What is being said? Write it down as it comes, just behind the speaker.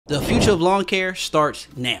The future of lawn care starts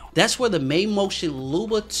now. That's where the main motion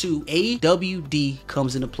Luba 2 AWD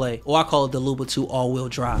comes into play, or I call it the Luba 2 all-wheel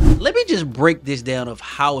drive. Let me just break this down of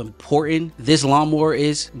how important this lawnmower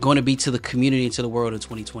is going to be to the community and to the world in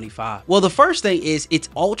 2025. Well, the first thing is it's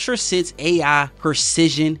ultra sense AI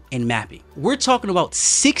precision and mapping. We're talking about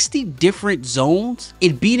 60 different zones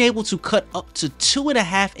and being able to cut up to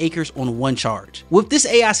 2.5 acres on one charge. With this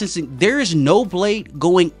AI sensing, there is no blade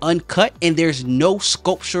going uncut and there's no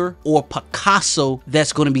sculpture or Picasso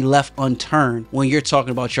that's going to be left unturned when you're talking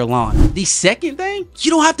about your lawn. The second thing, you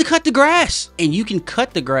don't have to cut the grass, and you can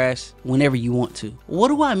cut the grass whenever you want to. What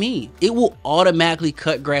do I mean? It will automatically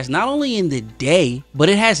cut grass not only in the day, but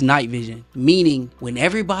it has night vision, meaning when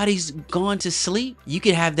everybody's gone to sleep, you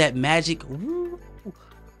can have that magical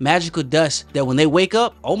dust that when they wake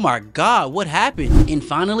up, oh my God, what happened? And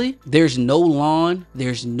finally, there's no lawn,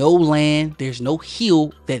 there's no land, there's no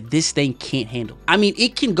hill that this thing can't handle. I mean,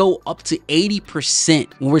 it can go up to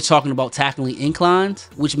 80% when we're talking about tackling inclines,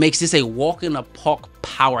 which makes this a walk in the park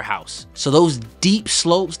powerhouse. So those deep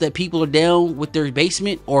slopes that people are down with their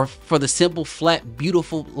basement, or for the simple, flat,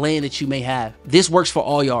 beautiful land that you may have, this works for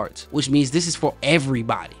all yards, which means this is for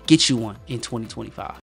everybody. Get you one in 2025.